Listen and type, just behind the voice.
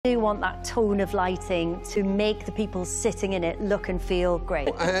We do want that tone of lighting to make the people sitting in it look and feel great.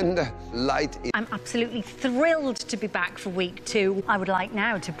 And light. I'm absolutely thrilled to be back for week 2. I would like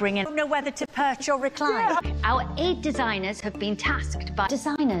now to bring in... I don't know whether to perch or recline. Yeah. Our 8 designers have been tasked by...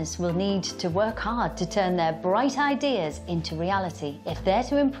 Designers will need to work hard to turn their bright ideas into reality if they're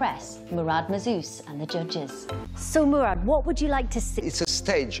to impress Murad Mazous and the judges. So, Murad, what would you like to see? It's a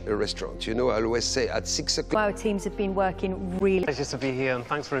stage, a restaurant. You know, I always say at 6 o'clock. Our teams have been working really... Pleasure to be here, and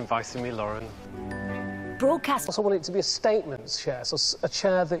thanks for inviting me, Lauren. Broadcast. I also want it to be a statement chair, so a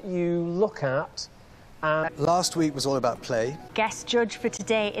chair that you look at and... Last week was all about play. Guest judge for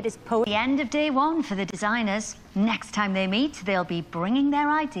today, it is the end of day 1 for the designers. Next time they meet, they'll be bringing their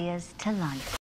ideas to life.